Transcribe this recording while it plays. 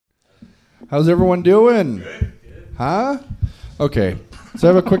How's everyone doing? Good. Huh? Okay. So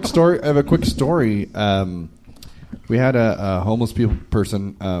I have a quick story. We had a homeless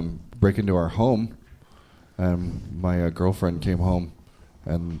person break into our home. My girlfriend came home,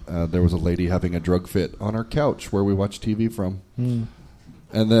 and there was a lady having a drug fit on our couch where we watch TV from.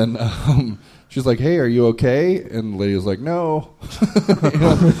 And then she's like, "Hey, are you okay?" And the lady was like, "No."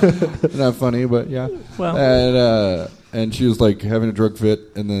 Not funny, but yeah. Well. And she was like having a drug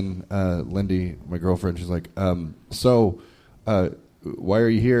fit, and then Lindy, my girlfriend, she's like, "So, why are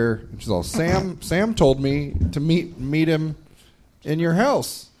you here?" And she's all, Sam told me to meet him in your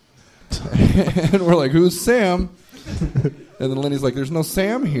house." And we're like, "Who's Sam?" And then Lindy's like, "There's no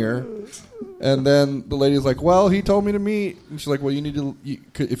Sam here." And then the lady's like, "Well, he told me to meet." And she's like, "Well,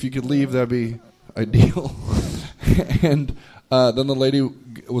 if you could leave, that'd be ideal." And then the lady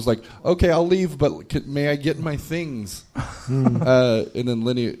was like, "Okay, I'll leave, but may I get my things?" And then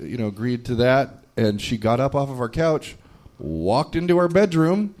Lindy, agreed to that. And she got up off of our couch, walked into our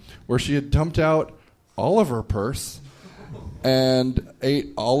bedroom where she had dumped out all of her purse and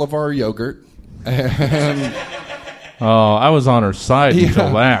ate all of our yogurt. And I was on her side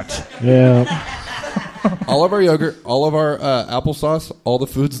until that. Yeah. All of our yogurt, all of our applesauce, all the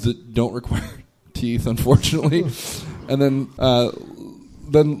foods that don't require teeth, unfortunately. And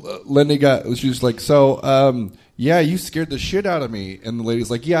then Lindy she was like, "So, yeah, you scared the shit out of me." And the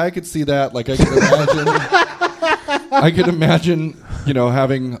lady's like, "Yeah, I could see that. Like, I could imagine,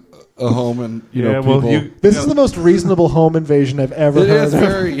 having a home and, people." This is the most reasonable home invasion I've ever heard. It is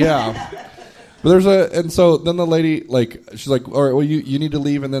very, yeah. But and so then the lady, she's like, "All right, well, you need to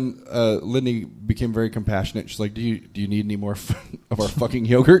leave." And then Lindy became very compassionate. She's like, "Do you need any more of our fucking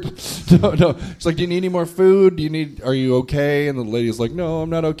yogurt?" No. She's like, "Do you need any more food? Are you okay?" And the lady's like, "No,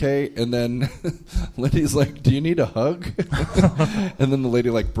 I'm not okay." And then Lindy's like, "Do you need a hug?" And then the lady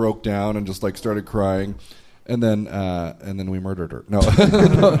broke down and just started crying. And then we murdered her. No.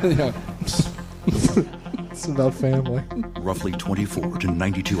 Yeah. It's about family. Roughly 24 to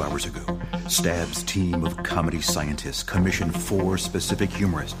 92 hours ago, Stab's team of comedy scientists commissioned 4 specific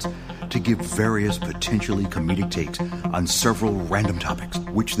humorists to give various potentially comedic takes on several random topics,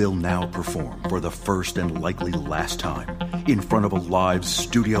 which they'll now perform for the first and likely last time in front of a live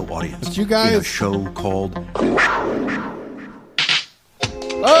studio audience. But you guys, in a show called Stab.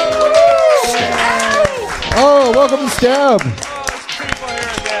 Oh, welcome to Stab.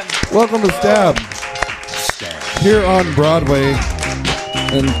 Welcome to Stab. Here on Broadway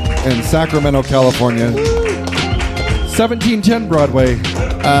in Sacramento, California. 1710 Broadway,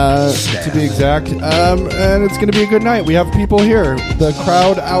 to be exact. And it's going to be a good night. We have people here. The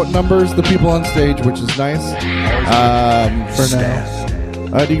crowd outnumbers the people on stage, which is nice for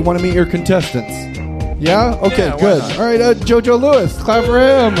now. Do you want to meet your contestants? Yeah? Okay, yeah, good. All right, JoJo Lewis. Clap for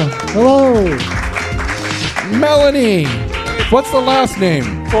him. Hello. Melanie. What's the last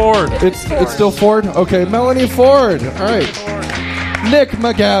name? Ford. It's still Ford? Okay, Melanie Ford. All right. Nick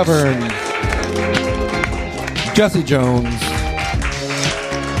McGavern. Jesse Jones.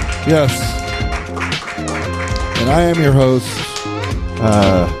 Yes. And I am your host,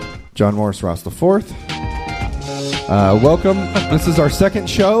 John Morris Ross IV. Welcome. This is our second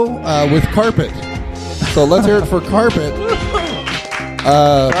show with Carpet. So let's hear it for Carpet.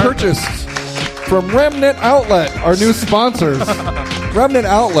 Purchased from Remnant Outlet, our new sponsors. Remnant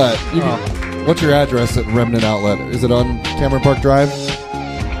Outlet. What's your address at Remnant Outlet? Is it on Cameron Park Drive?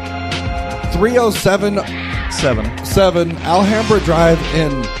 307 Alhambra Drive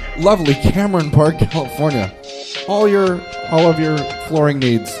in lovely Cameron Park, California. All of your flooring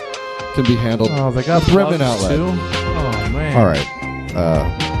needs can be handled. Oh, they got Remnant Outlet too. Oh man! All right.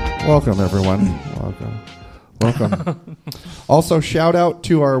 Welcome everyone. Welcome. Also, shout out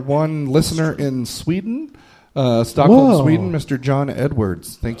to our one listener in Sweden, Stockholm, Sweden, Mr. John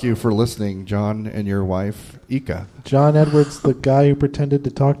Edwards. Thank you for listening, John, and your wife, Ika. John Edwards, the guy who pretended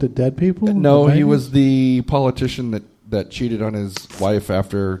to talk to dead people? No, he was the politician that cheated on his wife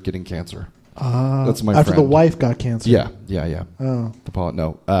after getting cancer. That's my after friend. the wife got cancer. Yeah. Oh.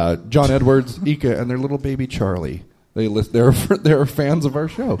 John Edwards, Ika, and their little baby Charlie. They're fans of our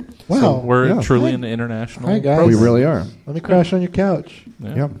show. Wow, so we're truly an international. Hi guys, we really are. Let me crash on your couch.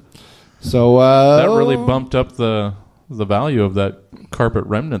 Yeah. So that really bumped up the value of that Carpet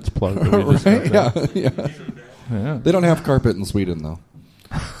Remnants plug. That we just got yeah. They don't have carpet in Sweden though.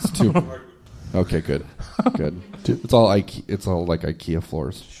 It's too. Okay, good. It's all like IKEA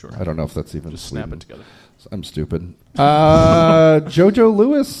floors. Sure. I don't know if that's even just Sweden. snap it together. I'm stupid. JoJo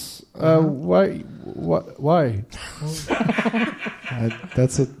Lewis. Why?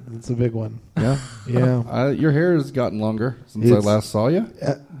 That's a big one. Yeah. Yeah. Your hair has gotten longer since I last saw you.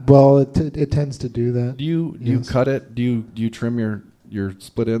 Well, it tends to do that. Do you Yes. cut it? Do you trim your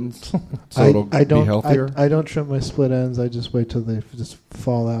split ends so it'll be healthier? I don't trim my split ends. I just wait till they just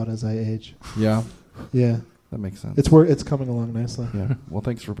fall out as I age. Yeah, Yeah. that makes sense. It's coming along nicely. Yeah. Well,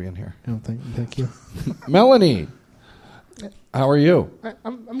 thanks for being here, Oh, thank you. Melanie. How are you?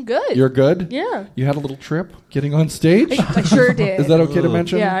 I'm good. You're good. Yeah. You had a little trip getting on stage. I sure did. Is that okay to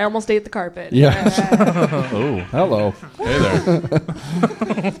mention? Yeah, I almost ate the carpet. Yeah. Oh, Hello. hey there.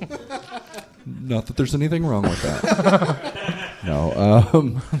 Not that there's anything wrong with that.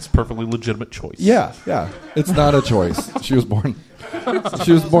 No. It's a perfectly legitimate choice. Yeah. It's not a choice. She was born.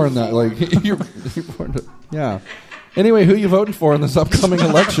 She was born that like you're born to, yeah. Anyway, who are you voting for in this upcoming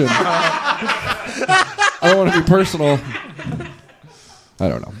election? I don't want to be personal. I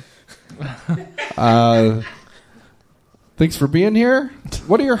don't know. Thanks for being here.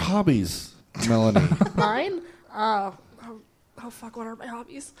 What are your hobbies, Melanie? Mine? Oh, fuck, what are my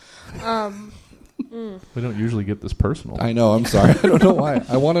hobbies? We don't usually get this personal. I know, I'm sorry. I don't know why.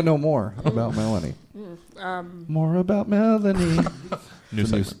 I want to know more about Melanie. More about Melanie. New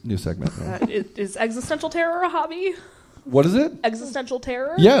segment. New segment. Yeah. Is existential terror a hobby? What is it? Existential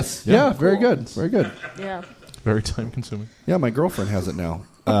terror? Yes. Yeah, very Cool. good. Very good. Yeah. Very time consuming. Yeah, my girlfriend has it now.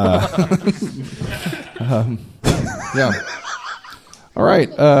 Yeah. All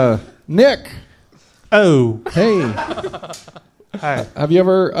right. Nick. Oh. Hey. Hi. Have you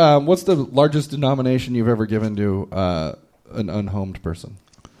ever, what's the largest denomination you've ever given to an unhomed person?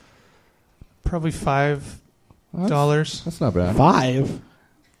 Probably $5. That's not bad. 5?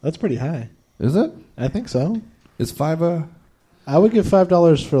 That's pretty high. Is it? I think so. Is 5 a... I would give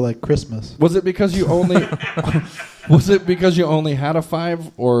 $5 for like Christmas. Was it because you only... Was it because you only had a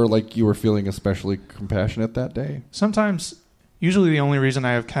 5, or like you were feeling especially compassionate that day? Sometimes, usually the only reason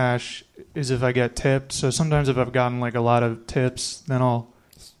I have cash is if I get tipped. So sometimes if I've gotten like a lot of tips, then I'll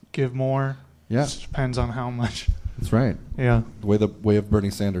give more. Yeah. It just depends on how much. That's right. Yeah. The way of Bernie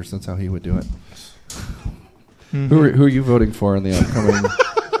Sanders, that's how he would do it. Mm-hmm. Who are you voting for in the upcoming...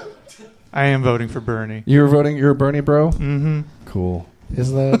 I am voting for Bernie. You're a Bernie bro? Mm-hmm. Cool.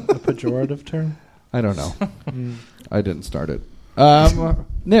 Is that a pejorative term? I don't know. I didn't start it.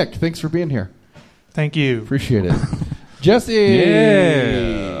 Nick, thanks for being here. Thank you. Appreciate it. Jesse.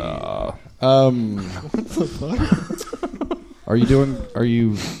 Yeah. What the fuck? How do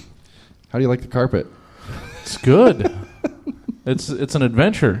you like the carpet? It's good. It's an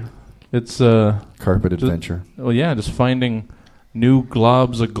adventure. It's Carpet adventure. well, yeah, just finding new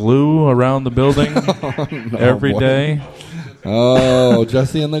globs of glue around the building every boy. day. Oh,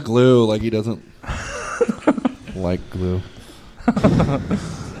 Jesse and the glue, like he doesn't like glue.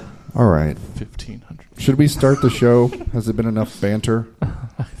 All right. 1,500. Should we start the show? Has it been enough banter?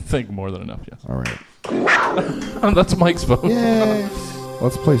 I think more than enough, yes. All right. That's Mike's vote. Yay.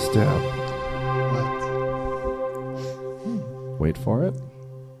 Let's play Stab. Wait for it.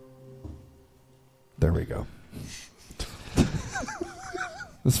 There we go.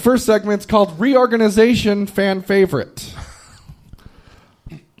 This first segment's called Reorganization Fan Favorite.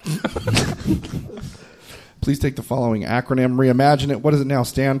 Please take the following acronym, reimagine it. What does it now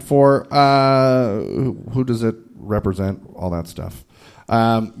stand for? Who does it represent? All that stuff.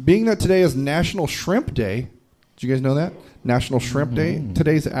 Being that today is National Shrimp Day, did you guys know that? National Shrimp Day.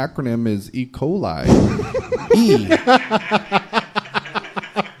 Today's acronym is E. coli.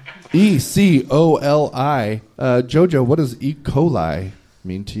 E-C-O-L-I. Jojo, what does E. coli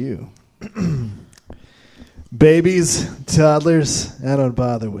mean to you? Babies, toddlers, I don't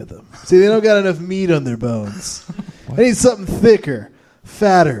bother with them. See, they don't got enough meat on their bones. I need something thicker,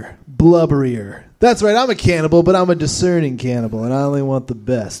 fatter, blubberier. That's right, I'm a cannibal, but I'm a discerning cannibal, and I only want the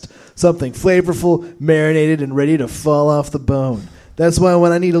best. Something flavorful, marinated, and ready to fall off the bone. That's why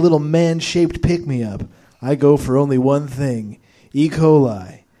when I need a little man-shaped pick-me-up, I go for only one thing, E.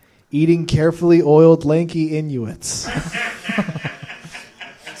 coli. Eating carefully oiled, lanky Inuits.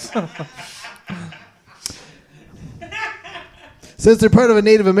 Since they're part of a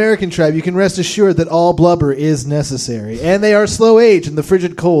Native American tribe, you can rest assured that all blubber is necessary. And they are slow aged in the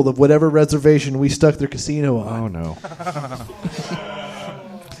frigid cold of whatever reservation we stuck their casino on. Oh, no.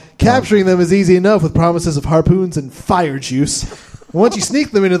 Capturing them is easy enough with promises of harpoons and fire juice. Once you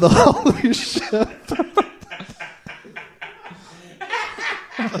sneak them into the hull of your ship...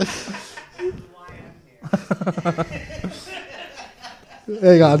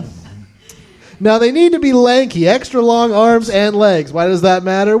 Hang on. Now, they need to be lanky, extra long arms and legs. Why does that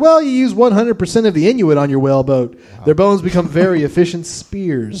matter? Well, you use 100% of the Inuit on your whaleboat. Wow. Their bones become very efficient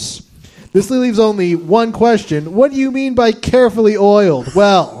spears. This leaves only one question. What do you mean by carefully oiled?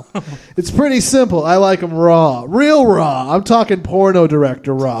 Well, it's pretty simple. I like them raw. Real raw. I'm talking porno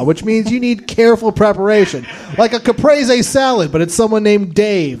director raw, which means you need careful preparation. Like a caprese salad, but it's someone named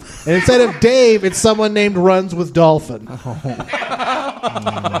Dave. And instead of Dave, it's someone named Runs with Dolphin.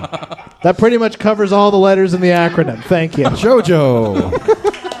 That pretty much covers all the letters in the acronym. Thank you. JoJo.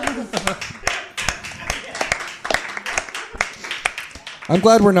 I'm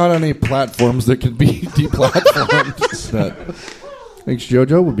glad we're not on any platforms that can be deplatformed. But thanks,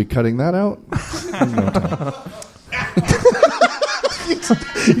 JoJo. We'll be cutting that out in no time.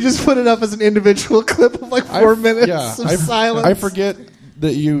 You just put it up as an individual clip of like 4 minutes of silence. I forget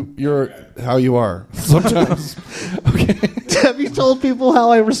that you're how you are sometimes. Okay. Have you told people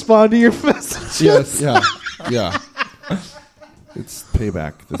how I respond to your messages? Yes. Yeah. It's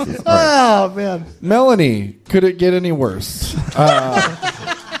payback. This is all right. Oh, man. Melanie, could it get any worse?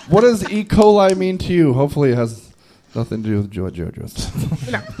 What does E. coli mean to you? Hopefully it has nothing to do with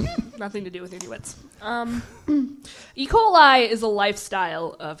JoJo's. No, nothing to do with Inuits. E. coli is a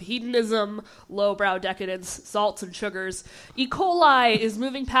lifestyle of hedonism, lowbrow decadence, salts and sugars. E. coli is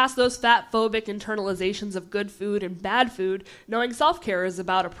moving past those fat-phobic internalizations of good food and bad food, knowing self-care is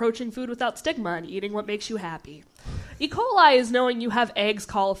about approaching food without stigma and eating what makes you happy. E. coli is knowing you have eggs,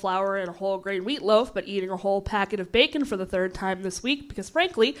 cauliflower, and a whole grain wheat loaf, but eating a whole packet of bacon for the 3rd time this week because,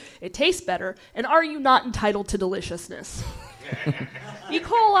 frankly, it tastes better, and are you not entitled to deliciousness? E.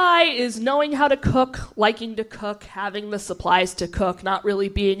 coli is knowing how to cook, liking to cook, having the supplies to cook, not really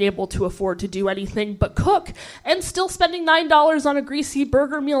being able to afford to do anything but cook, and still spending $9 on a greasy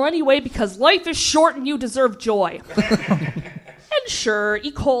burger meal anyway because life is short and you deserve joy. And sure,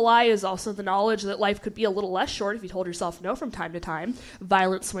 E. coli is also the knowledge that life could be a little less short if you told yourself no from time to time.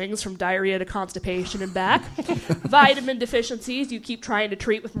 Violent swings from diarrhea to constipation and back. Vitamin deficiencies you keep trying to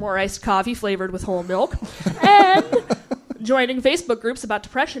treat with more iced coffee flavored with whole milk. And joining Facebook groups about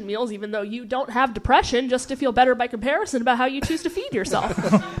depression meals even though you don't have depression just to feel better by comparison about how you choose to feed yourself.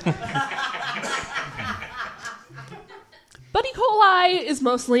 But E. coli is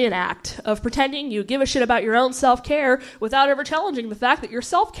mostly an act of pretending you give a shit about your own self-care without ever challenging the fact that your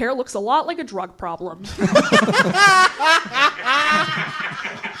self-care looks a lot like a drug problem.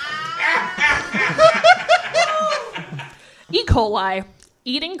 E. coli,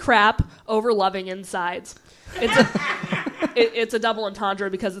 eating crap over loving insides. It's a double entendre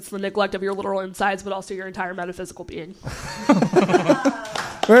because it's the neglect of your literal insides but also your entire metaphysical being.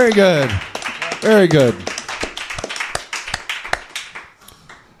 Very good. Very good.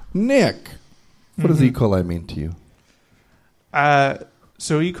 Nick, what does E. coli mean to you?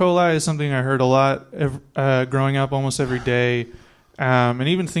 So E. coli is something I heard a lot growing up almost every day. And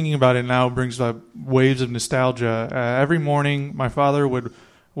even thinking about it now brings up waves of nostalgia. Every morning, my father would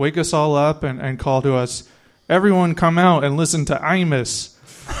wake us all up and call to us, "Everyone come out and listen to Imus."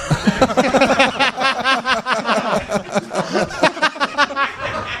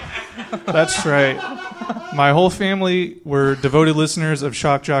 That's right. My whole family were devoted listeners of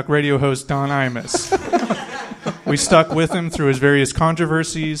Shock Jock radio host Don Imus. We stuck with him through his various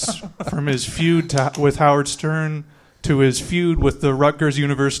controversies, from his feud with Howard Stern to his feud with the Rutgers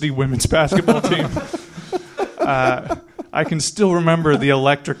University women's basketball team. I can still remember the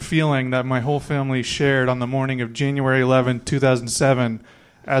electric feeling that my whole family shared on the morning of January 11, 2007,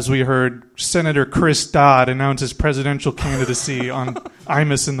 as we heard Senator Chris Dodd announce his presidential candidacy on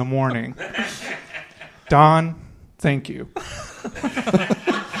Imus in the Morning. Don, thank you.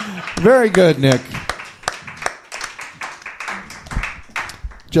 Very good, Nick.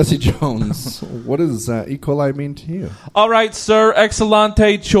 Jesse Jones, what does E. coli mean to you? All right, sir.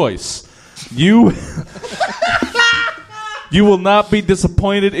 Excellente choice. You will not be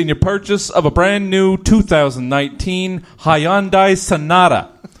disappointed in your purchase of a brand new 2019 Hyundai Sonata.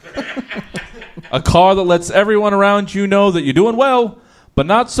 A car that lets everyone around you know that you're doing well, but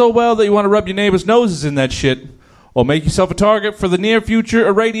not so well that you want to rub your neighbor's noses in that shit or make yourself a target for the near future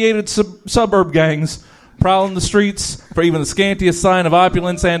irradiated suburb gangs prowling the streets for even the scantiest sign of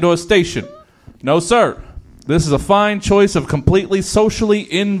opulence and or station. No, sir. This is a fine choice of completely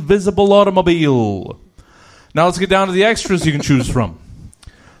socially invisible automobile. Now let's get down to the extras you can choose from.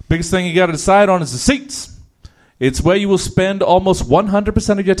 Biggest thing you got to decide on is the seats. It's where you will spend almost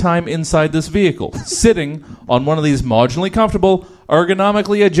 100% of your time inside this vehicle, sitting on one of these marginally comfortable,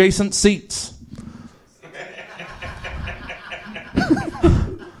 ergonomically adjacent seats.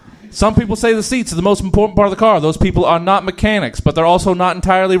 Some people say the seats are the most important part of the car. Those people are not mechanics, but they're also not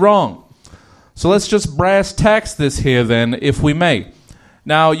entirely wrong. So let's just brass tacks this here then, if we may.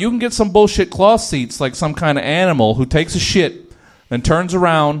 Now, you can get some bullshit cloth seats like some kind of animal who takes a shit and turns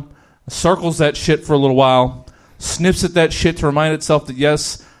around, circles that shit for a little while, sniffs at that shit to remind itself that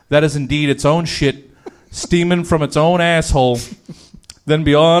yes, that is indeed its own shit, steaming from its own asshole, then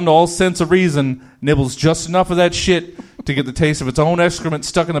beyond all sense of reason, nibbles just enough of that shit to get the taste of its own excrement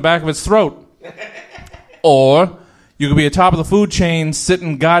stuck in the back of its throat. Or you could be atop of the food chain,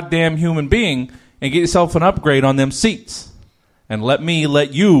 sitting goddamn human being, and get yourself an upgrade on them seats. And let me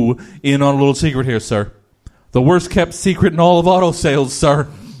let you in on a little secret here, sir. The worst kept secret in all of auto sales, sir.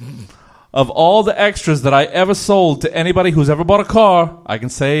 Of all the extras that I ever sold to anybody who's ever bought a car, I can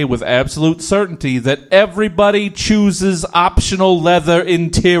say with absolute certainty that everybody chooses optional leather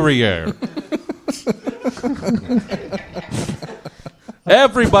interior.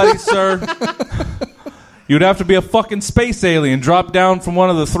 Everybody, sir. You'd have to be a fucking space alien, drop down from one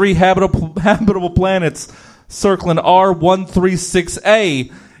of the 3 habitable planets circling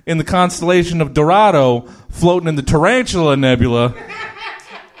R136A in the constellation of Dorado, floating in the Tarantula Nebula,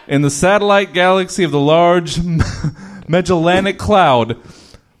 in the satellite galaxy of the Large Magellanic Cloud,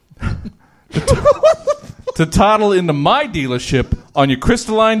 to toddle into my dealership on your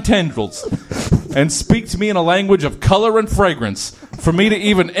crystalline tendrils and speak to me in a language of color and fragrance, for me to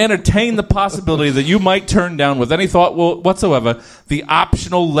even entertain the possibility that you might turn down with any thought whatsoever the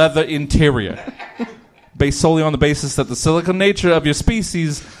optional leather interior, based solely on the basis that the silicon nature of your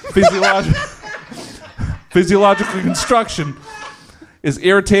species' physiological construction is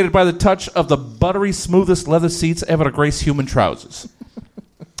irritated by the touch of the buttery smoothest leather seats ever to grace human trousers.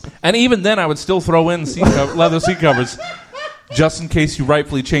 And even then, I would still throw in leather seat covers, just in case you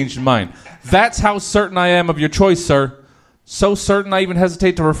rightfully changed your mind. That's how certain I am of your choice, sir. So certain I even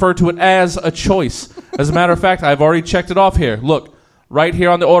hesitate to refer to it as a choice. As a matter of fact, I've already checked it off here. Look, right here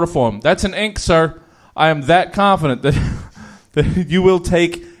on the order form. That's an ink, sir. I am that confident that, that you will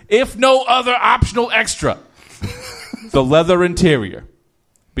take, if no other optional extra, the leather interior.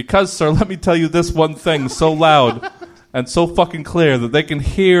 Because, sir, let me tell you this one thing so loud and so fucking clear that they can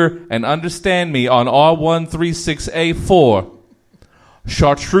hear and understand me on R136A4.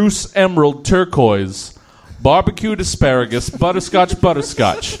 Chartreuse emerald turquoise, barbecued asparagus,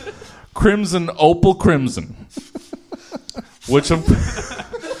 butterscotch, crimson opal crimson, which of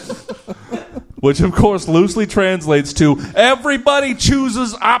course loosely translates to everybody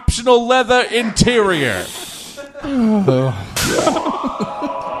chooses optional leather interior.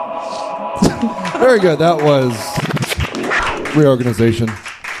 Very good. That was reorganization.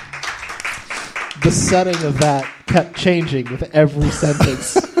 The setting of that kept changing with every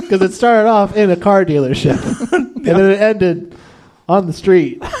sentence because it started off in a car dealership and then it ended on the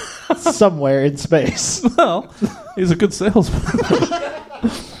street somewhere in space. Well, he's a good salesman.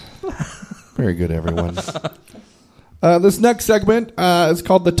 Very good, everyone. This next segment is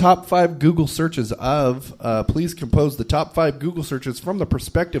called the Top 5 Google Searches of. Please compose the top 5 Google searches from the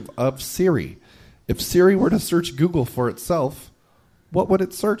perspective of Siri. If Siri were to search Google for itself, what would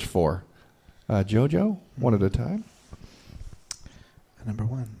it search for? Jojo, one at a time. Number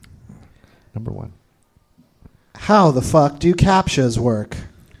one. How the fuck do CAPTCHAs work?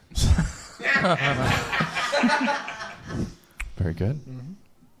 Very good. Mm-hmm.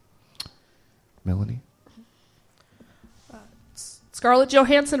 Melanie? Scarlett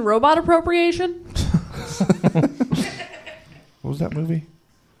Johansson robot appropriation? What was that movie?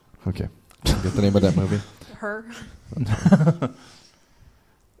 Okay. Get the name of that movie. Her.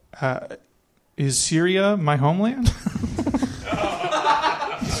 Is Syria my homeland?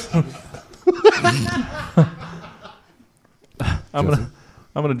 I'm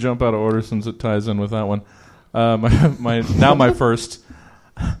gonna jump out of order since it ties in with that one. My first.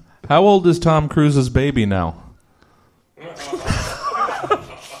 How old is Tom Cruise's baby now?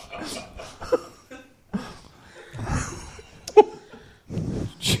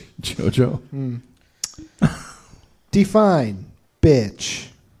 Jojo. Define bitch.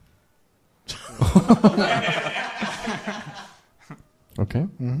 Okay.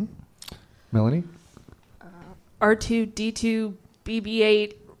 Mm-hmm. Melanie? R2D2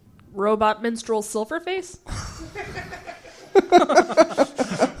 BB-8 robot minstrel Silverface?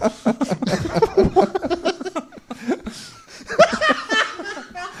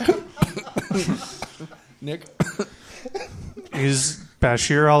 Nick? Is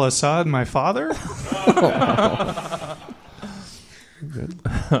Bashir al-Assad my father? Good.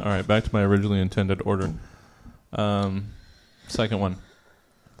 All right, back to my originally intended order. Second one.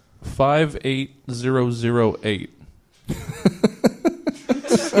 58008.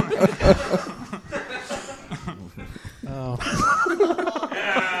 Oh.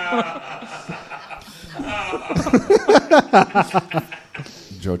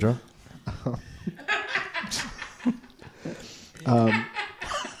 Jojo?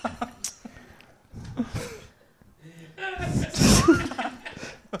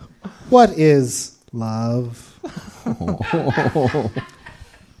 What is love?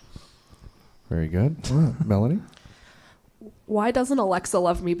 Very good. Melanie? Why doesn't Alexa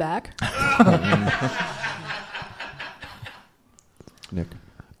love me back? Nick?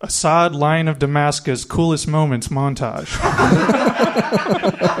 Assad, Lion of Damascus, coolest moments montage.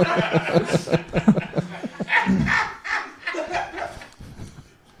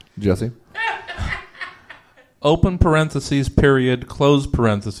 Jesse? Open parentheses, period, close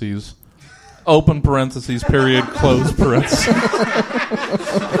parentheses. Open parentheses, period, close parentheses.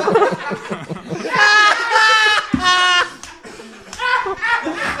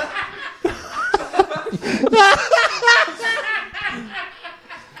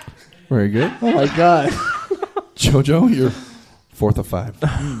 Very good. Oh my God. Jojo, you're 4th of 5.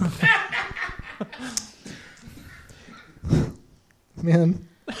 Man,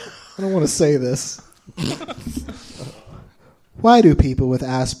 I don't want to say this. Why do people with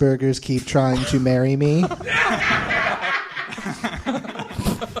Asperger's keep trying to marry me?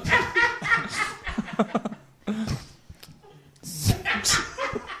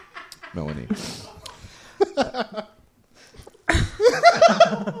 Melanie?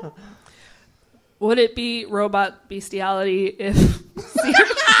 Would it be robot bestiality if Siri...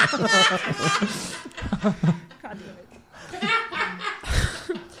 God damn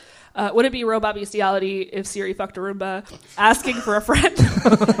it. Would it be robot bestiality if Siri fucked a Roomba asking for a friend?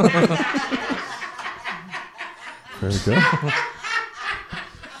 Very good.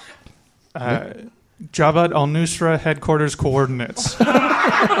 Jabhat al-Nusra headquarters coordinates.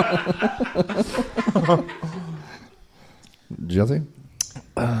 Jesse?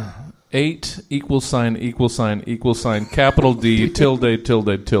 8 == capital D tilde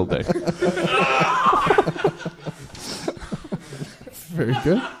tilde tilde. Very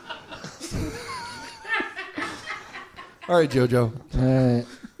good. All right, Jojo. All right.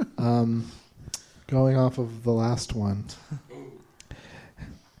 Going off of the last one.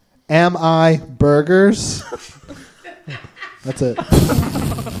 Am I burgers? That's it.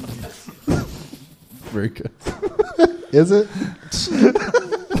 Very good. Is it?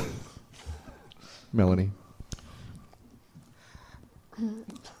 Melanie?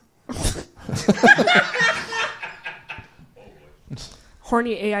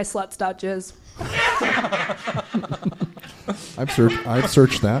 Horny AI sluts.jizz. I've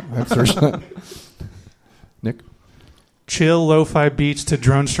searched that. Nick? Chill lo-fi beats to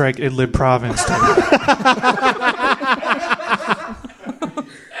drone strike Idlib province.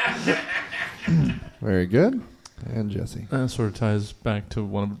 Very good. And Jesse? That sort of ties back to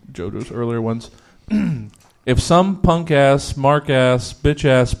one of JoJo's earlier ones. If some punk-ass, mark-ass,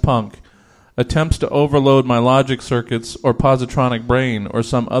 bitch-ass punk attempts to overload my logic circuits or positronic brain or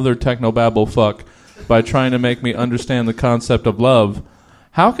some other technobabble fuck by trying to make me understand the concept of love,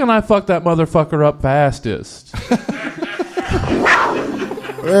 how can I fuck that motherfucker up fastest?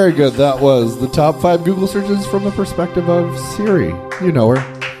 Very good. That was the top 5 Google searches from the perspective of Siri. You know her.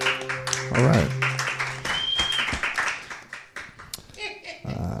 All right.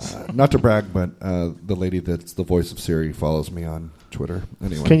 Not to brag, but the lady that's the voice of Siri follows me on Twitter.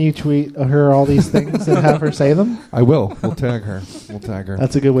 Anyway, Can you tweet her all these things and have her say them? I will. We'll tag her.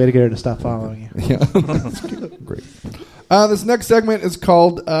 That's a good way to get her to stop following you. Yeah, that's good. Great. This next segment is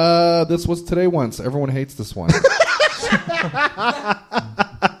called "This Was Today Once." Everyone hates this one,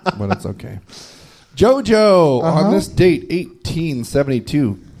 but it's okay. JoJo, on this date,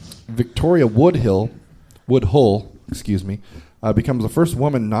 1872, Victoria Woodhull, becomes the first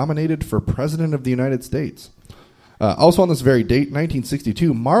woman nominated for President of the United States. Also on this very date,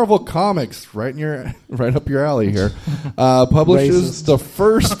 1962, Marvel Comics, right up your alley here, publishes the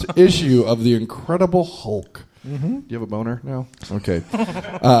first issue of the Incredible Hulk. Mm-hmm. Do you have a boner now? Okay.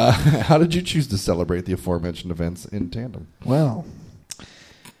 How did you choose to celebrate the aforementioned events in tandem? Well,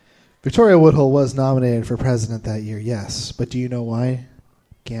 Victoria Woodhull was nominated for president that year, yes. But do you know why?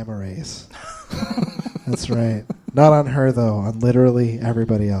 Gamma rays. That's right. Not on her, though. On literally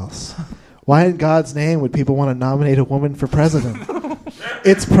everybody else. Why in God's name would people want to nominate a woman for president?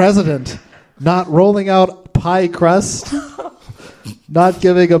 It's president. Not rolling out pie crust. Not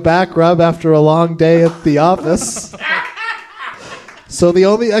giving a back rub after a long day at the office. So the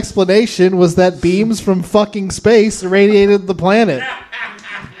only explanation was that beams from fucking space irradiated the planet.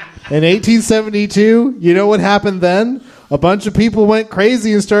 In 1872, you know what happened then? A bunch of people went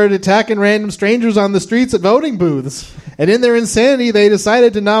crazy and started attacking random strangers on the streets at voting booths. And in their insanity, they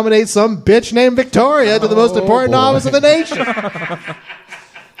decided to nominate some bitch named Victoria to the most important office in the nation.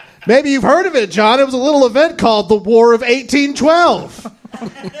 Maybe you've heard of it, John. It was a little event called the War of 1812.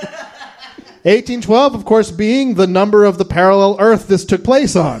 1812, of course, being the number of the parallel Earth this took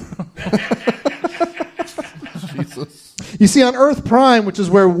place on. Jesus. You see, on Earth Prime, which is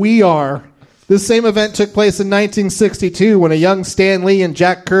where we are, this same event took place in 1962 when a young Stan Lee and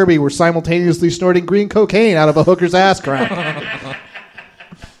Jack Kirby were simultaneously snorting green cocaine out of a hooker's ass crack.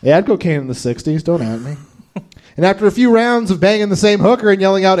 They had cocaine in the 60s, don't at me. And after a few rounds of banging the same hooker and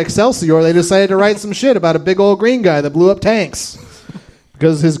yelling out Excelsior, they decided to write some shit about a big old green guy that blew up tanks.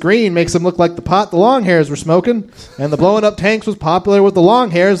 Because his green makes him look like the pot the long hairs were smoking, and the blowing up tanks was popular with the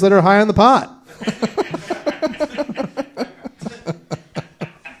long hairs that are high on the pot.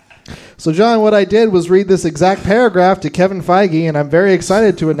 So, John, what I did was read this exact paragraph to Kevin Feige, and I'm very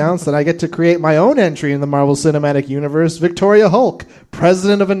excited to announce that I get to create my own entry in the Marvel Cinematic Universe, Victoria Hulk,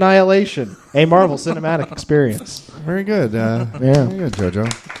 President of Annihilation, a Marvel Cinematic experience. Very good. Very good,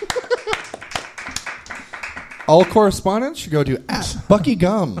 JoJo. All correspondence should go to @Bucky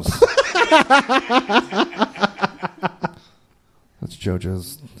Gums. That's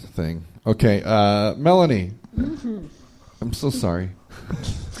JoJo's thing. Okay, Melanie. I'm so sorry.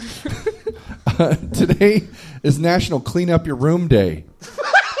 Today is National Clean Up Your Room Day.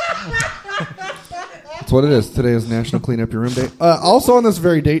 That's what it is. Today is National Clean Up Your Room Day. Also on this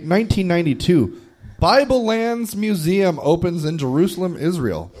very date, 1992, Bible Lands Museum opens in Jerusalem,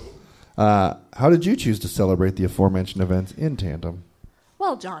 Israel. How did you choose to celebrate the aforementioned events in tandem?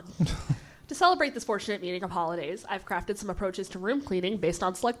 Well, John, to celebrate this fortunate meeting of holidays, I've crafted some approaches to room cleaning based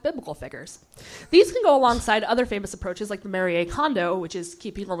on select biblical figures. These can go alongside other famous approaches like the Marie Kondo, which is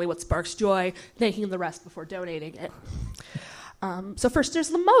keeping only what sparks joy, thanking the rest before donating it. So first there's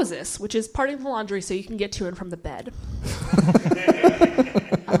the Moses, which is parting the laundry so you can get to and from the bed.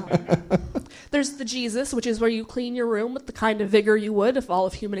 There's the Jesus, which is where you clean your room with the kind of vigor you would if all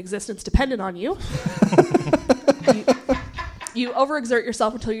of human existence depended on you. You overexert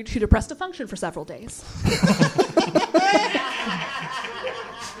yourself until you're too depressed to function for several days.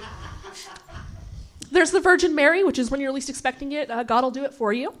 There's the Virgin Mary, which is when you're least expecting it, God will do it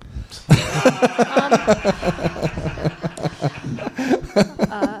for you.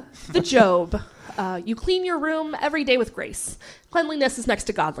 The Job. You clean your room every day with grace. Cleanliness is next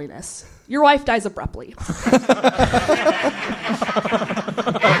to godliness. Your wife dies abruptly.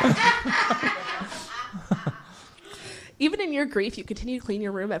 Even in your grief, you continue to clean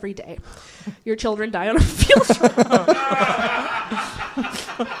your room every day. Your children die on a field trip.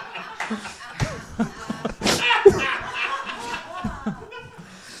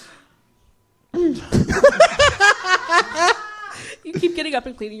 You keep getting up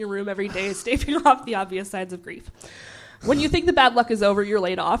and cleaning your room every day, staving off the obvious signs of grief. When you think the bad luck is over, you're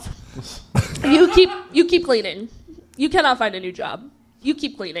laid off. You keep cleaning. You cannot find a new job. You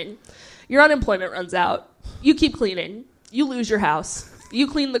keep cleaning. Your unemployment runs out. You keep cleaning. You lose your house. You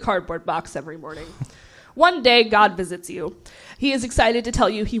clean the cardboard box every morning. One day, God visits you. He is excited to tell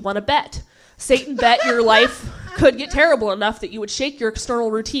you he won a bet. Satan bet your life could get terrible enough that you would shake your external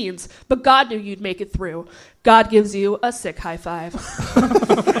routines, but God knew you'd make it through. God gives you a sick high five.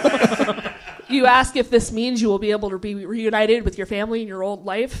 You ask if this means you will be able to be reunited with your family in your old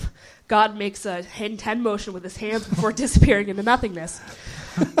life. God makes a Hen 10 motion with his hands before disappearing into nothingness.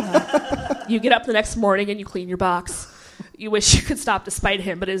 You get up the next morning and you clean your box. You wish you could stop to spite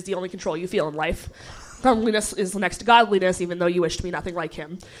him, but it is the only control you feel in life. Cleanliness is next to godliness, even though you wish to be nothing like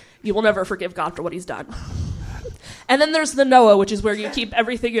him. You will never forgive God for what he's done. And then there's the Noah, which is where you keep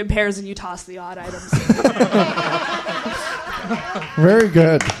everything in pairs and you toss the odd items. Very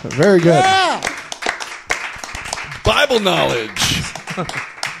good. Very good. Yeah! Bible knowledge.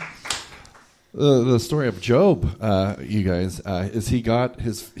 The story of Job, you guys, is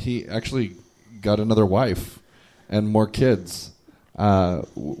he actually got another wife and more kids. Yeah,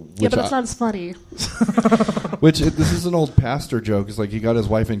 but it's not as funny. This is an old pastor joke. It's like he got his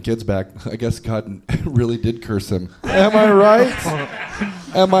wife and kids back. I guess God really did curse him. Am I right?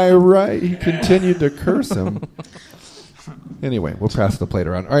 Am I right? He continued to curse him. Anyway, we'll pass the plate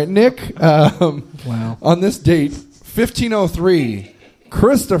around. All right, Nick. Wow. On this date, 1503,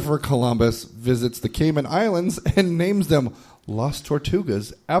 Christopher Columbus visits the Cayman Islands and names them Las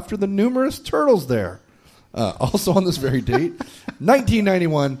Tortugas after the numerous turtles there. Also on this very date,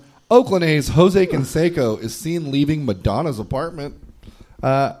 1991, Oakland A's Jose Canseco is seen leaving Madonna's apartment.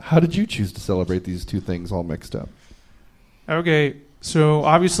 How did you choose to celebrate these two things all mixed up? Okay, so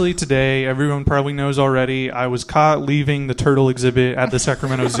obviously today, everyone probably knows already, I was caught leaving the turtle exhibit at the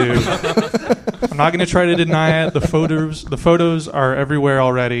Sacramento Zoo. I'm not going to try to deny it. The photos are everywhere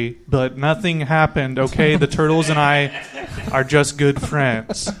already, but nothing happened, okay? The turtles and I are just good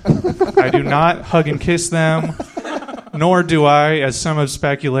friends. I do not hug and kiss them. Nor do I, as some have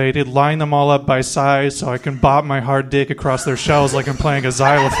speculated, line them all up by size so I can bob my hard dick across their shells like I'm playing a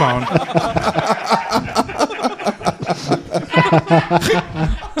xylophone.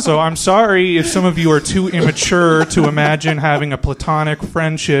 So I'm sorry if some of you are too immature to imagine having a platonic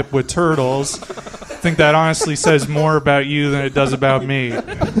friendship with turtles. I think that honestly says more about you than it does about me.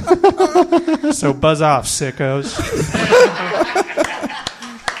 So buzz off, sickos.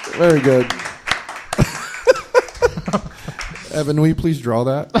 Very good. Evan, will you please draw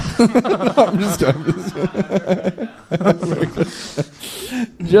that?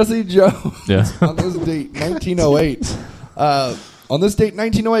 Jesse Jones. Yeah. On this date, 1908. On this date,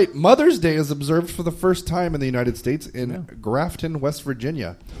 1908, Mother's Day is observed for the first time in the United States in Grafton, West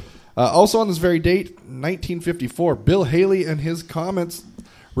Virginia. Also on this very date, 1954, Bill Haley and his Comets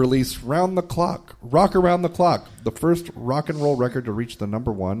released Round the Clock, Rock Around the Clock, the first rock and roll record to reach the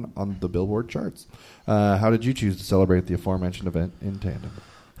number one on the Billboard charts. How did you choose to celebrate the aforementioned event in tandem?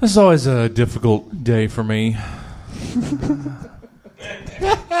 This is always a difficult day for me.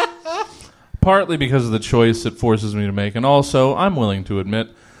 Partly because of the choice it forces me to make, and also I'm willing to admit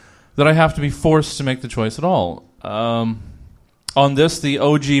that I have to be forced to make the choice at all. On this, the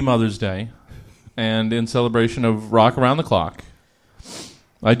OG Mother's Day, and in celebration of Rock Around the Clock,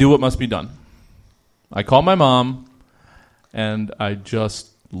 I do what must be done. I call my mom, and I just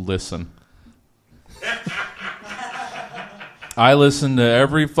listen. I listen to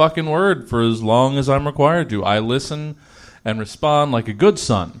every fucking word for as long as I'm required to. I listen and respond like a good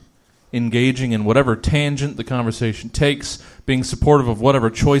son, engaging in whatever tangent the conversation takes, being supportive of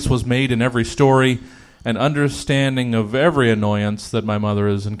whatever choice was made in every story, and understanding of every annoyance that my mother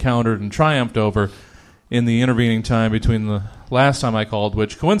has encountered and triumphed over in the intervening time between the last time I called,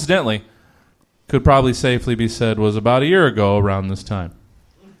 which coincidentally could probably safely be said was about a year ago around this time.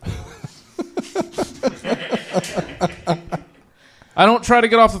 I don't try to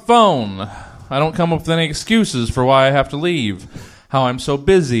get off the phone. I don't come up with any excuses for why I have to leave, how I'm so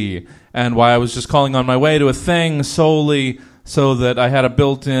busy, and why I was just calling on my way to a thing solely so that I had a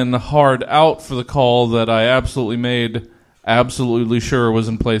built-in hard out for the call that I made absolutely sure was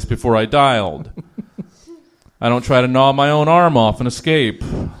in place before I dialed. I don't try to gnaw my own arm off and escape.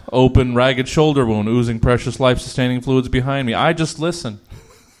 Open, ragged shoulder wound, oozing precious life-sustaining fluids behind me. I just listen.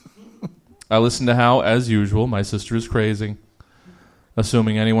 I listen to how, as usual, my sister is crazy,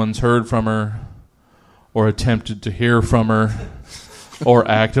 assuming anyone's heard from her or attempted to hear from her or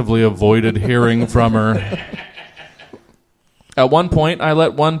actively avoided hearing from her. At one point, I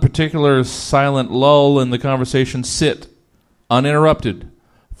let one particular silent lull in the conversation sit, uninterrupted,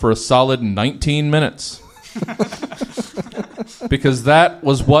 for a solid 19 minutes. Because that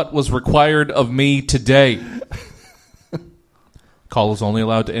was what was required of me today. Call is only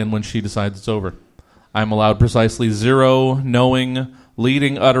allowed to end when she decides it's over. I'm allowed precisely 0 knowing,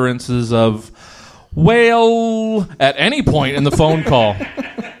 leading utterances of, well, at any point in the phone call.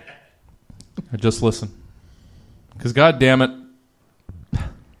 I just listen. Because, God damn it,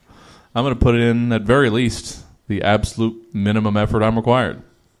 I'm going to put in, at very least, the absolute minimum effort I'm required,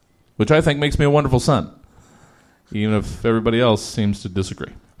 which I think makes me a wonderful son, even if everybody else seems to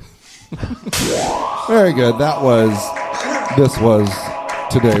disagree. Very good. This was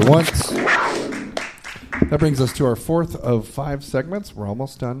Today Once. That brings us to our fourth of 5 segments. We're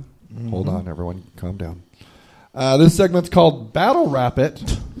almost done. Mm-hmm. Hold on, everyone. Calm down. This segment's called Battle Rap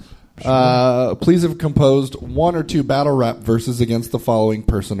It. Please have composed 1 or 2 battle rap verses against the following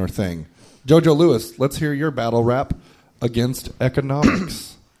person or thing. Jojo Lewis, let's hear your battle rap against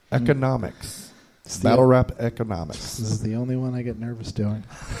economics. Economics. Battle rap economics. This is the only one I get nervous doing.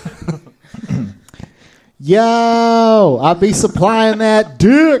 Yo, I be supplying that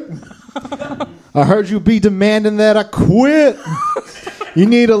dick. I heard you be demanding that I quit. You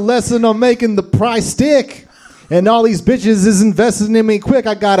need a lesson on making the price stick. And all these bitches is investing in me quick.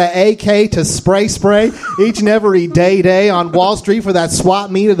 I got an AK to spray each and every day on Wall Street for that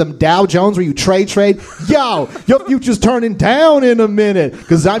swap meet of them Dow Jones where you trade. Yo, your future's turning down in a minute.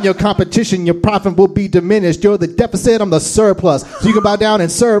 Because I'm your competition, your profit will be diminished. You're the deficit, I'm the surplus. So you can bow down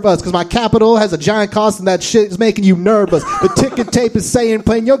and serve us. Because my capital has a giant cost and that shit is making you nervous. The ticket tape is saying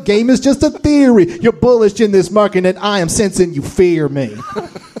plain your game is just a theory. You're bullish in this market and I am sensing you fear me.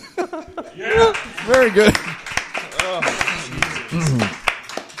 Yeah. Very good.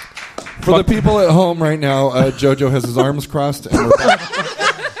 For the people at home right now, Jojo has his arms crossed,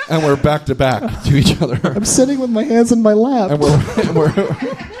 and we're back to back to each other. I'm sitting with my hands in my lap, and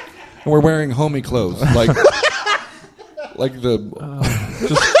we're wearing homie clothes, like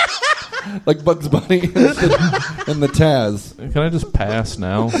like Bugs Bunny and the Taz. Can I just pass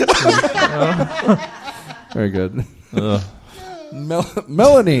now? Very good.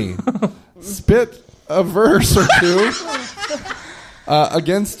 Melanie, spit a verse or two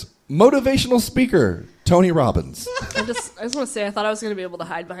against motivational speaker Tony Robbins. I just want to say I thought I was going to be able to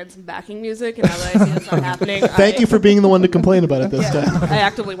hide behind some backing music, and now that I see it's not happening, Thank you for being the one to complain about it this time. I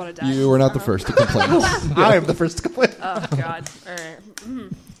actively want to die. You were not the first to complain. I am the first to complain. Oh, God. All right.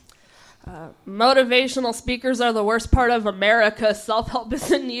 Motivational speakers are the worst part of America. Self-help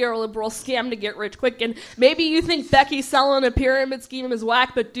is a neoliberal scam to get rich quick. And maybe you think Becky selling a pyramid scheme is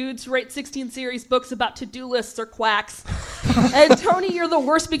whack, but dudes who write 16 series books about to-do lists are quacks. And Tony, you're the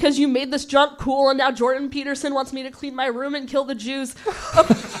worst because you made this junk cool, and now Jordan Peterson wants me to clean my room and kill the Jews.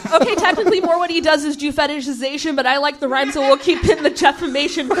 Okay, technically more what he does is Jew fetishization, but I like the rhyme, so we'll keep in the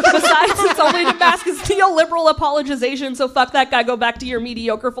Jeffamation. Besides, it's only to mask his neoliberal apologization, so fuck that guy, go back to your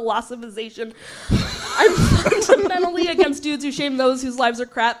mediocre philosophization. I'm fundamentally against dudes who shame those whose lives are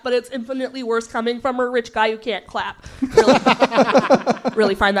crap, but it's infinitely worse coming from a rich guy who can't clap.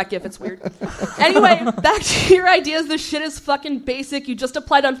 Really find that gif, it's weird. Anyway, back to your ideas. This shit is fucking basic. You just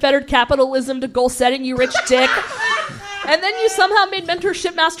applied unfettered capitalism to goal setting, you rich dick. And then you somehow made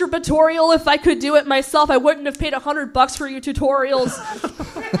mentorship masturbatorial. If I could do it myself, I wouldn't have paid $100 for your tutorials.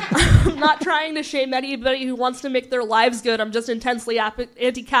 I'm not trying to shame anybody who wants to make their lives good. I'm just intensely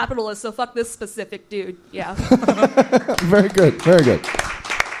anti-capitalist, so fuck this specific dude. Yeah. Very good. Very good.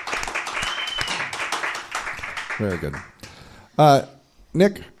 Very good.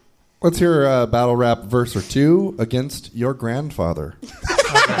 Nick, let's hear a battle rap verse or two against your grandfather.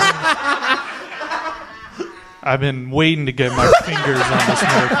 I've been waiting to get my fingers on this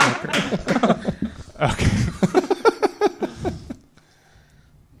motherfucker. Okay.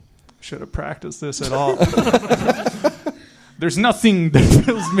 Should have practiced this at all. There's nothing that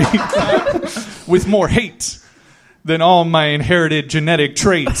fills me with more hate than all my inherited genetic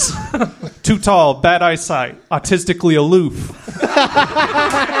traits. Too tall, bad eyesight, autistically aloof.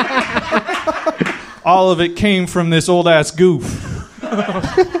 All of it came from this old-ass goof.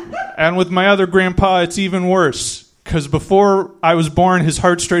 And with my other grandpa, it's even worse. Because before I was born, his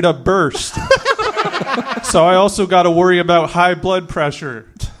heart straight up burst. So I also got to worry about high blood pressure.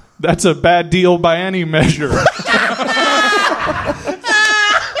 That's a bad deal by any measure.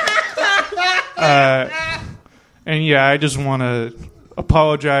 And yeah, I just want to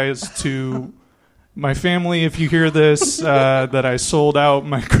apologize to my family if you hear this, that I sold out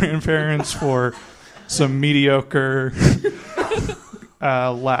my grandparents for some mediocre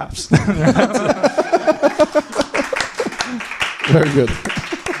laughs. Very good.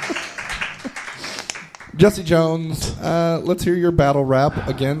 Jesse Jones, let's hear your battle rap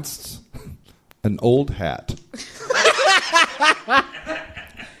against an old hat.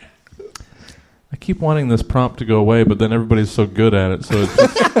 I keep wanting this prompt to go away, but then everybody's so good at it, so it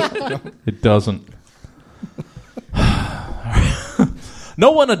just, it doesn't.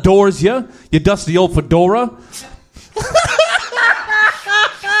 No one adores you, you dusty old fedora.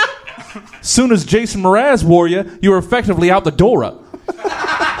 Soon as Jason Mraz wore you, you were effectively out the door.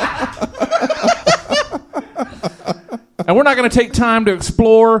 And we're not going to take time to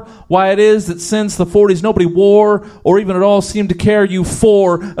explore why it is that since the 40s nobody wore or even at all seemed to care you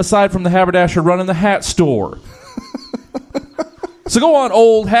for, aside from the haberdasher running the hat store. So go on,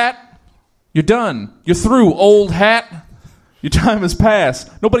 old hat. You're done. You're through, old hat. Your time has passed.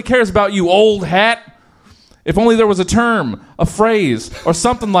 Nobody cares about you, old hat. If only there was a term, a phrase, or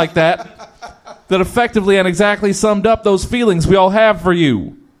something like that that effectively and exactly summed up those feelings we all have for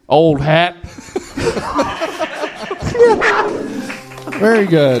you, old hat. Very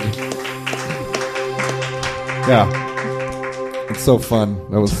good. Yeah. It's so fun.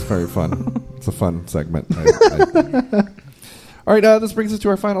 That was very fun. It's a fun segment. All right, this brings us to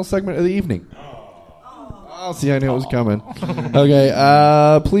our final segment of the evening. Oh, see, I knew it was coming. Okay,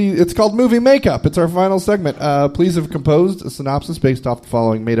 please. It's called Movie Makeup. It's our final segment. Please have composed a synopsis based off the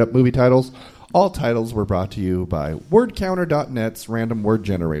following made-up movie titles. All titles were brought to you by WordCounter.net's random word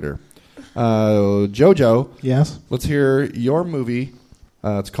generator. Jojo. Yes? Let's hear your movie.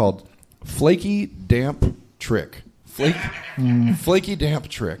 It's called Flaky Damp Trick. Flaky Damp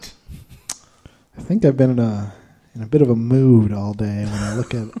Trick. I think I've been in a bit of a mood all day when I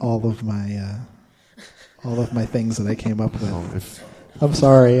look at all of my things that I came up with. I'm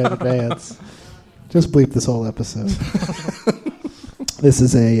sorry in advance. Just bleep this whole episode. This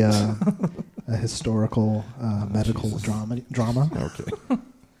is a historical medical drama. Okay.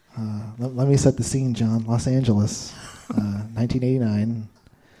 Let me set the scene, John. Los Angeles, 1989.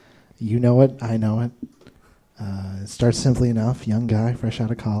 You know it. I know it. It starts simply enough. Young guy, fresh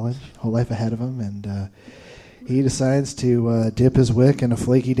out of college, whole life ahead of him, and he decides to dip his wick in a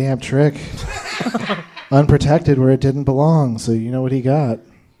flaky damp trick. unprotected where it didn't belong. So you know what he got?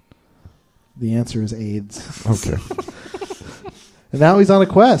 The answer is AIDS. Okay. And now he's on a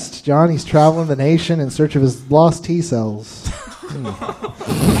quest. John, he's traveling the nation in search of his lost T cells.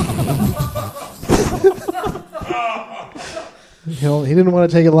 He didn't want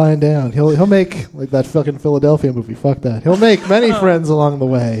to take it lying down. He'll make, like that fucking Philadelphia movie, fuck that. He'll make many friends along the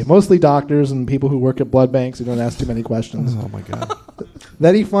way, mostly doctors and people who work at blood banks who don't ask too many questions. Oh my God.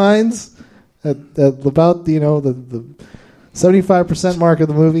 Then he finds at about the 75% mark of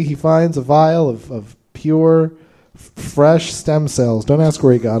the movie, he finds a vial of pure, fresh stem cells. Don't ask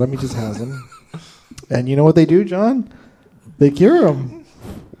where he got them. He just has them. And you know what they do, John? They cure him.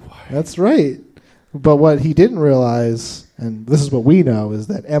 That's right. But what he didn't realize, and this is what we know, is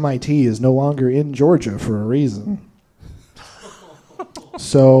that MIT is no longer in Georgia for a reason.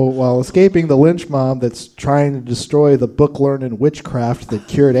 So while escaping the lynch mob that's trying to destroy the book-learned witchcraft that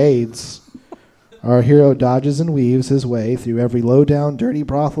cured AIDS, our hero dodges and weaves his way through every low-down, dirty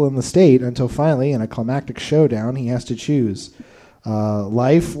brothel in the state until finally, in a climactic showdown, he has to choose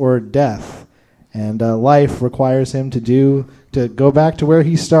life or death. And life requires him to go back to where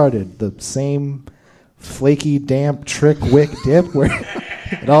he started, the same flaky, damp trick wick dip where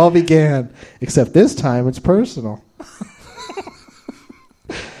it all began, except this time it's personal.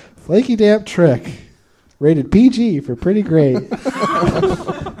 Flaky, damp trick, rated PG for pretty great.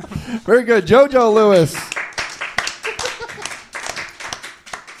 Very good. JoJo Lewis.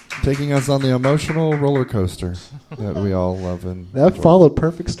 Taking us on the emotional roller coaster that we all love. That followed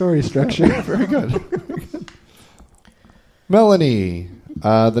perfect story structure. Very good. Very good. Melanie,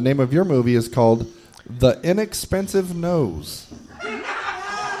 the name of your movie is called The Inexpensive Nose.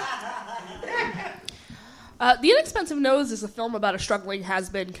 The Inexpensive Nose is a film about a struggling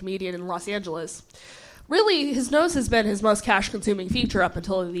has-been comedian in Los Angeles. Really, his nose has been his most cash-consuming feature up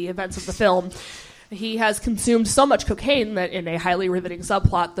until the events of the film. He has consumed so much cocaine that in a highly riveting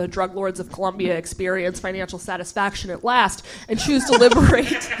subplot, the drug lords of Colombia experience financial satisfaction at last and choose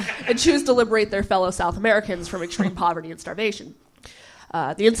to liberate their fellow South Americans from extreme poverty and starvation.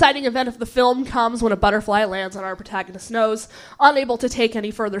 The inciting event of the film comes when a butterfly lands on our protagonist's nose. Unable to take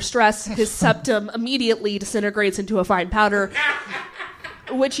any further stress, his septum immediately disintegrates into a fine powder,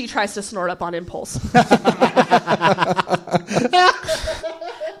 which he tries to snort up on impulse.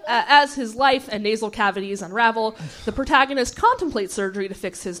 As his life and nasal cavities unravel, the protagonist contemplates surgery to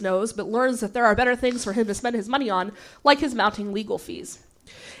fix his nose, but learns that there are better things for him to spend his money on, like his mounting legal fees.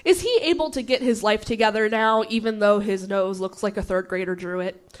 Is he able to get his life together now, even though his nose looks like a third grader drew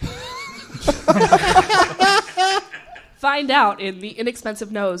it? Find out in The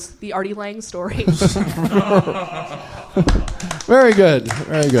Inexpensive Nose, the Artie Lang story. Very good.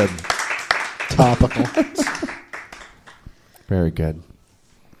 Very good. Topical. Very good.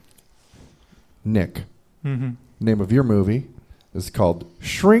 Nick, Mm-hmm. name of your movie is called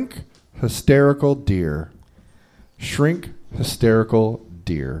Shrink Hysterical Deer. Shrink Hysterical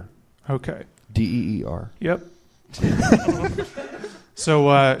Deer. Okay. D-E-E-R. Yep.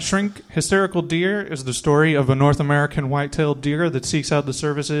 So, Shrink Hysterical Deer is the story of a North American white-tailed deer that seeks out the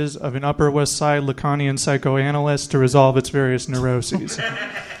services of an Upper West Side Lacanian psychoanalyst to resolve its various neuroses.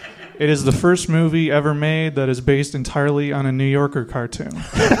 It is the first movie ever made that is based entirely on a New Yorker cartoon.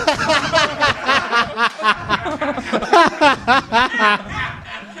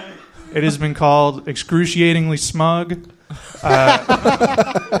 It has been called excruciatingly smug,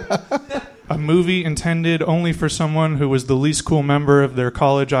 a movie intended only for someone who was the least cool member of their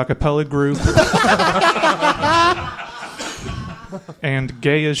college a cappella group, and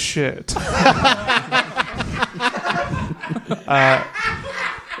gay as shit.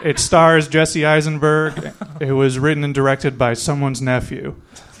 It stars Jesse Eisenberg. It was written and directed by someone's nephew.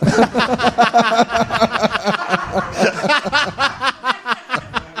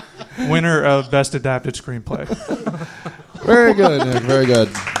 Winner of Best Adapted Screenplay. Very good, Nick. Very good.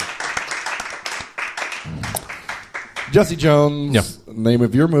 Jesse Jones, Yep. name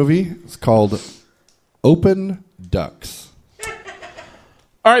of your movie is called Open Ducks.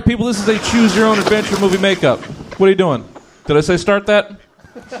 All right, people, this is a choose-your-own-adventure movie makeup. What are you doing? Did I say start that?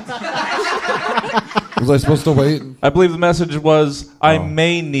 Was I supposed to wait? I believe the message was, I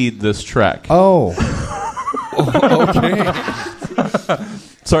may need this track. Oh. Okay.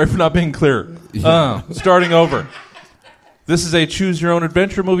 Sorry for not being clear. Starting over. This is a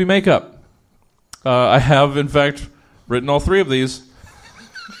choose-your-own-adventure movie makeup. I have, in fact, written all three of these.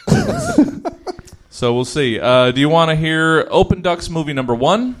 So we'll see. Do you want to hear Open Ducks movie number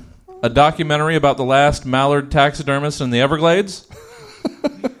 1? A documentary about the last mallard taxidermist in the Everglades?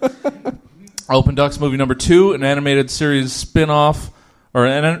 Open Ducks movie number 2, an animated series spin-off or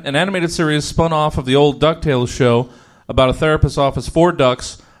an animated series spun off of the old DuckTales show about a therapist's office for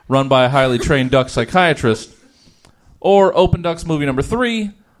ducks run by a highly trained duck psychiatrist. Or Open Ducks movie number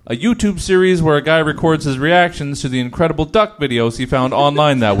 3, a YouTube series where a guy records his reactions to the incredible duck videos he found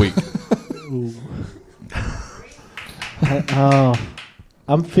online that week.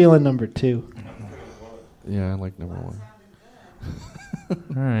 I'm feeling number 2. Yeah, I like number 1.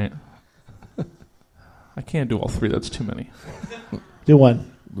 All right. I can't do all 3. That's too many. Do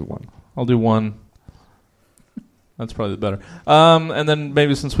 1. The 1. I'll do 1. That's probably the better. And then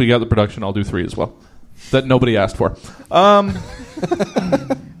maybe since we got the production, I'll do 3 as well. That nobody asked for. Let's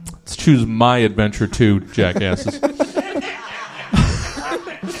choose my adventure too, jackasses.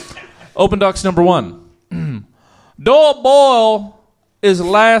 Open Ducks number 1. Doyle Boyle is the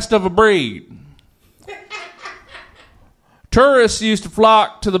last of a breed. Tourists used to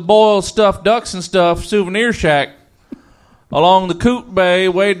flock to the Boyle Stuffed Ducks and Stuff souvenir shack along the Coot Bay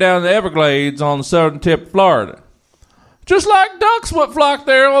way down the Everglades on the southern tip of Florida. Just like ducks what flock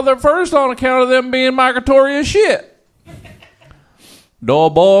there on their first on account of them being migratory as shit. Doyle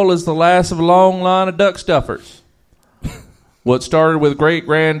Boyle is the last of a long line of duck stuffers. What started with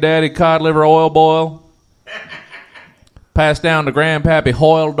great-granddaddy cod liver oil boil, passed down to grandpappy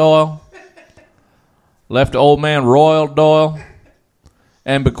Hoyle Doyle, left to old man Royal Doyle,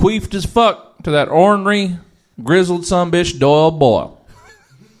 and bequeathed as fuck to that ornery, grizzled sumbitch Doyle Boyle.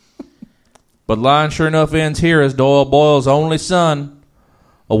 But the line sure enough ends here as Doyle Boyle's only son,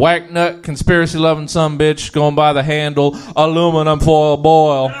 a whack-nut, conspiracy-loving sumbitch going by the handle Aluminum Foil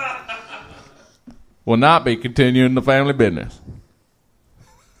Boyle, will not be continuing the family business.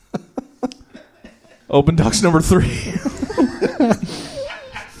 Open Ducks number 3.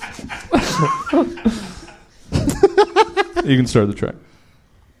 You can start the track.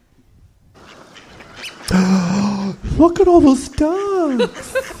 Look at all those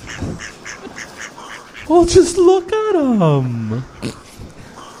ducks. Oh, just look at them.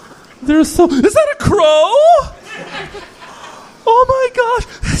 They're so... Is that a crow? Oh my gosh.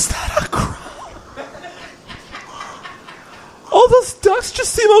 Is that a crow? Oh, those ducks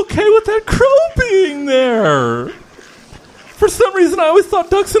just seem okay with that crow being there. For some reason, I always thought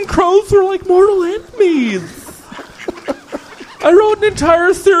ducks and crows were like mortal enemies. I wrote an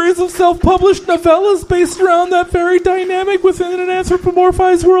entire series of self-published novellas based around that very dynamic within an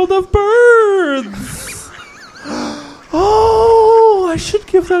anthropomorphized world of birds. Oh, I should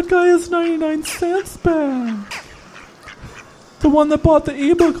give that guy his 99 cents back. The one that bought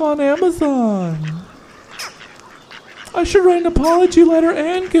the ebook on Amazon. I should write an apology letter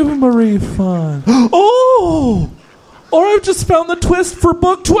and give him a refund. Oh! Or I've just found the twist for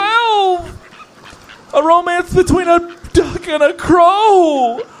book 12. A romance between a duck and a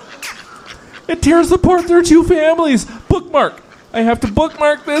crow. It tears apart their two families. Bookmark. I have to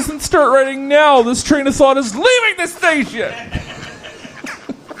bookmark this and start writing now. This train of thought is leaving the station.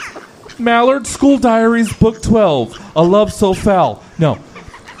 Mallard School Diaries, Book 12. A Love So Foul. No.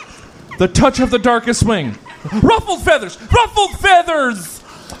 The Touch of the Darkest Wing. Ruffled Feathers. Ruffled Feathers.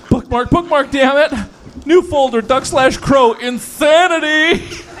 Bookmark, damn it. New folder, duck/crow. Insanity.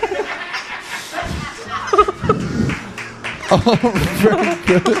 Oh, very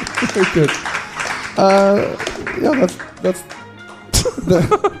good. Very good. Yeah, that's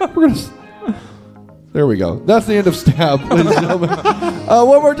we're gonna. There we go. That's the end of Stab, ladies and gentlemen.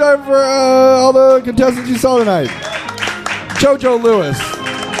 One more time for all the contestants you saw tonight: JoJo Lewis,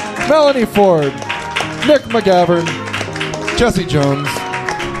 Melanie Ford, Nick McGavern, Jesse Jones.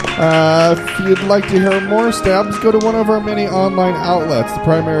 If you'd like to hear more Stabs, go to one of our many online outlets, the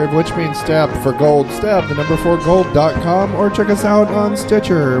primary of which means Stab for Gold. Stab, the number 4gold.com, or check us out on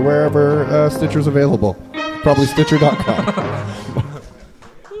Stitcher, wherever Stitcher's available. Probably Stitcher.com.